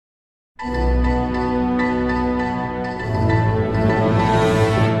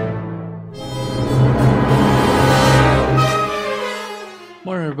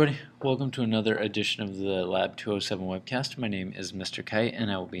welcome to another edition of the Lab 207 webcast. My name is Mr. Kite and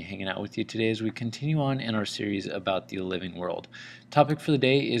I will be hanging out with you today as we continue on in our series about the living world. Topic for the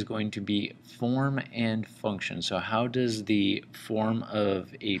day is going to be form and function. So how does the form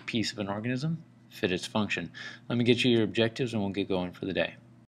of a piece of an organism fit its function? Let me get you your objectives and we'll get going for the day.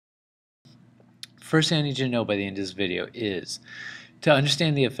 First thing I need you to know by the end of this video is to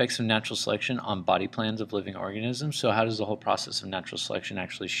understand the effects of natural selection on body plans of living organisms. So how does the whole process of natural selection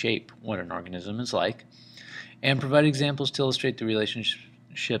actually shape what an organism is like? And provide examples to illustrate the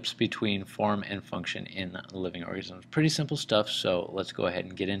relationships between form and function in living organisms. Pretty simple stuff, so let's go ahead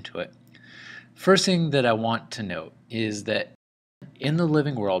and get into it. First thing that I want to note is that in the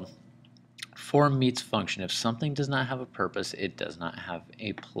living world, form meets function. If something does not have a purpose, it does not have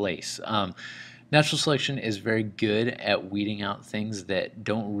a place. Natural selection is very good at weeding out things that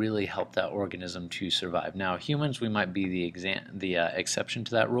don't really help that organism to survive. Now, humans, we might be the exception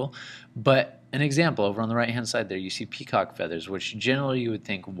to that rule, but an example over on the right-hand side there, you see peacock feathers, which generally you would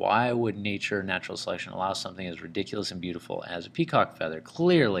think, why would nature, natural selection allow something as ridiculous and beautiful as a peacock feather?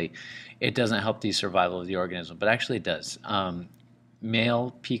 Clearly, it doesn't help the survival of the organism, but actually it does.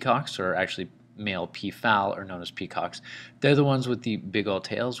 Male peacocks, or actually male peafowl, are known as peacocks. They're the ones with the big old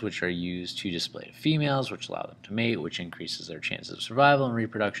tails, which are used to display to females, which allow them to mate, which increases their chances of survival and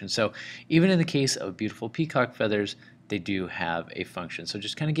reproduction. So even in the case of beautiful peacock feathers, they do have a function. So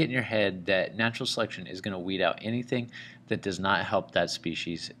just kind of get in your head that natural selection is going to weed out anything that does not help that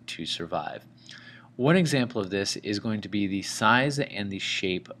species to survive. One example of this is going to be the size and the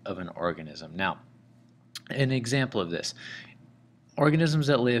shape of an organism. Now, an example of this: organisms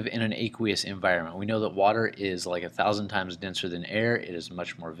that live in an aqueous environment. We know that water is like 1,000 times denser than air. It is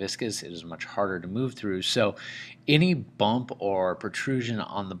much more viscous. It is much harder to move through. So any bump or protrusion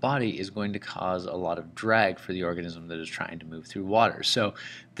on the body is going to cause a lot of drag for the organism that is trying to move through water. So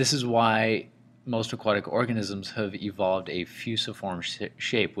this is why most aquatic organisms have evolved a fusiform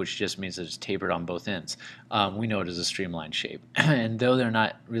shape, which just means that it's tapered on both ends. We know it as a streamlined shape. And though they're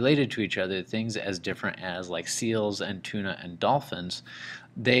not related to each other, things as different as like seals and tuna and dolphins,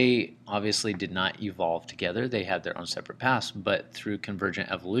 they obviously did not evolve together. They had their own separate paths, but through convergent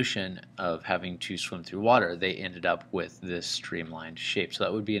evolution of having to swim through water, they ended up with this streamlined shape. So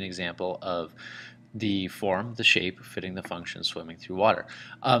that would be an example of the form, the shape, fitting the function, swimming through water.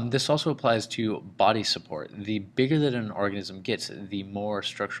 This also applies to body support. The bigger that an organism gets, the more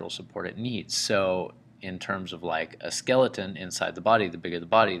structural support it needs. So in terms of like a skeleton inside the body, the bigger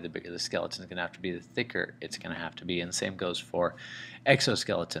the skeleton is going to have to be, the thicker it's going to have to be. And the same goes for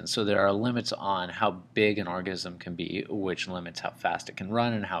exoskeletons. So there are limits on how big an organism can be, which limits how fast it can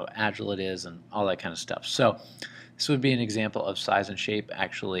run and how agile it is and all that kind of stuff. So this would be an example of size and shape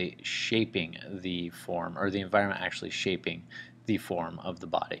actually shaping the form, or the environment actually shaping the form of the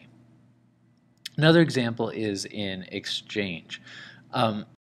body. Another example is in exchange.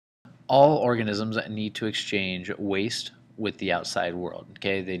 All organisms need to exchange waste with the outside world.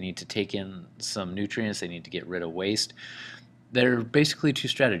 Okay, they need to take in some nutrients, they need to get rid of waste. There are basically two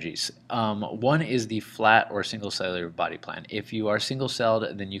strategies. One is the flat or single cellular body plan. If you are single celled,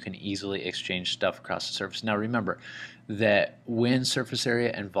 then you can easily exchange stuff across the surface. Now remember that when surface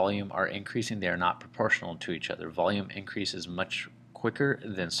area and volume are increasing, they are not proportional to each other. Volume increases much quicker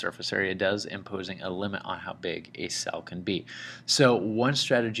than surface area does, imposing a limit on how big a cell can be. So one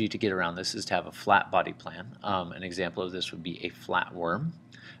strategy to get around this is to have a flat body plan. An example of this would be a flatworm.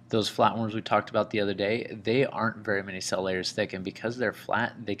 Those flatworms we talked about the other day, they aren't very many cell layers thick, and because they're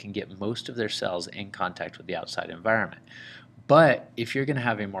flat, they can get most of their cells in contact with the outside environment. But if you're going to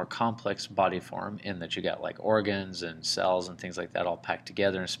have a more complex body form in that you got like organs and cells and things like that all packed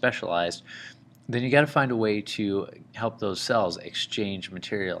together and specialized, then you got to find a way to help those cells exchange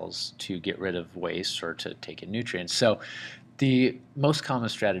materials to get rid of waste or to take in nutrients. So the most common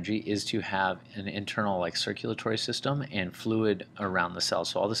strategy is to have an internal like circulatory system and fluid around the cells.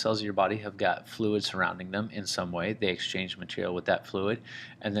 So all the cells of your body have got fluid surrounding them in some way. They exchange material with that fluid,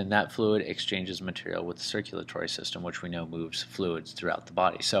 and then that fluid exchanges material with the circulatory system, which we know moves fluids throughout the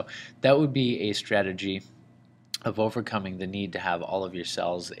body. So that would be a strategy of overcoming the need to have all of your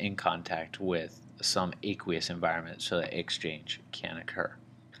cells in contact with some aqueous environment so that exchange can occur.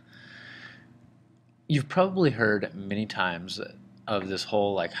 You've probably heard many times of this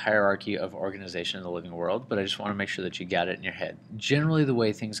whole like hierarchy of organization in the living world, but I just want to make sure that you got it in your head. Generally, the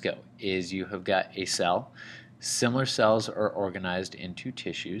way things go is you have got a cell. Similar cells are organized into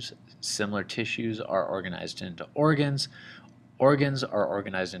tissues. Similar tissues are organized into organs. Organs are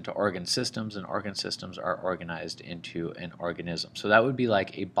organized into organ systems, and organ systems are organized into an organism. So that would be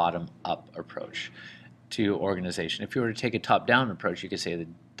like a bottom-up approach to organization. If you were to take a top-down approach, you could say the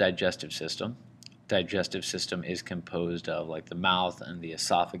digestive system. Digestive system is composed of like the mouth and the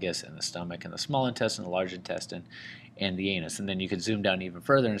esophagus and the stomach and the small intestine, the large intestine, and the anus. And then you could zoom down even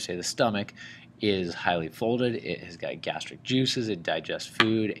further and say the stomach is highly folded. It has got gastric juices. It digests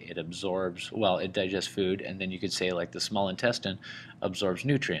food. It absorbs, well, it digests food. And then you could say like the small intestine absorbs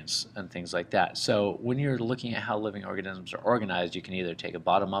nutrients and things like that. So when you're looking at how living organisms are organized, you can either take a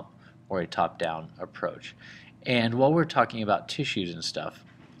bottom-up or a top-down approach. And while we're talking about tissues and stuff,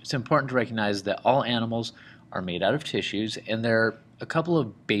 it's important to recognize that all animals are made out of tissues, and there are a couple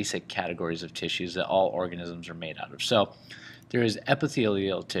of basic categories of tissues that all organisms are made out of. So there is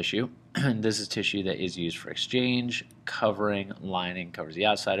epithelial tissue, and this is tissue that is used for exchange, covering, lining, covers the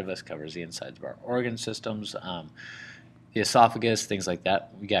outside of us, covers the insides of our organ systems, the esophagus, things like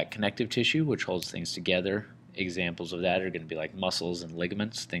that. We got connective tissue, which holds things together. Examples of that are going to be like muscles and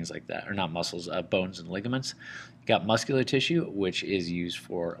ligaments, things like that, or not muscles, bones and ligaments. You got muscular tissue, which is used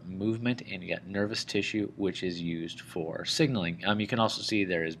for movement, and you got nervous tissue, which is used for signaling. You can also see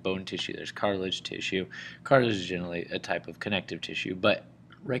there is bone tissue, there's cartilage tissue. Cartilage is generally a type of connective tissue, but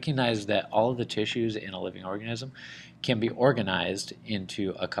recognize that all of the tissues in a living organism can be organized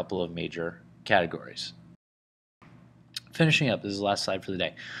into a couple of major categories. Finishing up, this is the last slide for the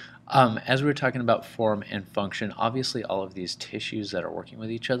day. As we were talking about form and function, obviously all of these tissues that are working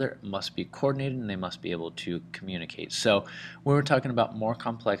with each other must be coordinated and they must be able to communicate. So when we're talking about more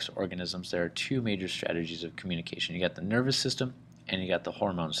complex organisms, there are two major strategies of communication. You got the nervous system and you got the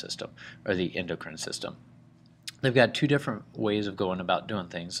hormone system, or the endocrine system. They've got two different ways of going about doing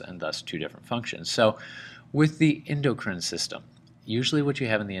things and thus two different functions. So with the endocrine system, usually what you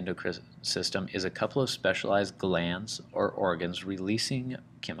have in the endocrine system is a couple of specialized glands or organs releasing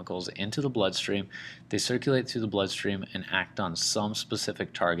chemicals into the bloodstream. They circulate through the bloodstream and act on some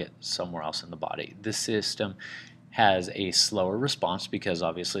specific target somewhere else in the body. This system has a slower response because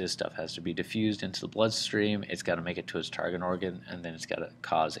obviously this stuff has to be diffused into the bloodstream. It's got to make it to its target organ, and then it's got to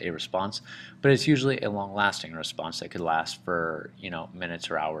cause a response. But it's usually a long-lasting response that could last for,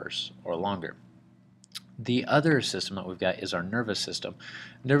 minutes or hours or longer. The other system that we've got is our nervous system.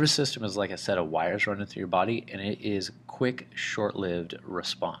 Nervous system is, like I said, a wires running through your body, and it is quick, short-lived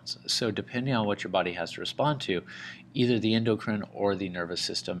response. So depending on what your body has to respond to, either the endocrine or the nervous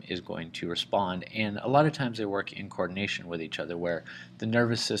system is going to respond, and a lot of times they work in coordination with each other, where the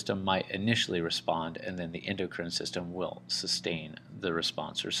nervous system might initially respond and then the endocrine system will sustain the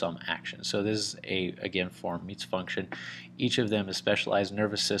response or some action. So this is again, form meets function. Each of them is specialized.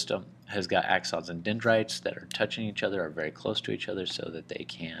 Nervous system has got axons and dendrites that are touching each other, are very close to each other so that they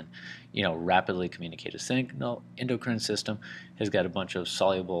can, rapidly communicate a signal. Endocrine system has got a bunch of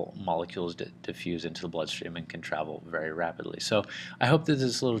soluble molecules that diffuse into the bloodstream and can travel very rapidly. So I hope that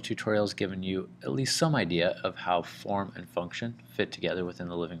this little tutorial has given you at least some idea of how form and function fit together within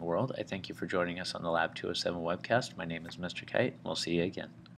the living world. I thank you for joining us on the Lab 207 webcast. My name is Mr. Kite. We'll see you again.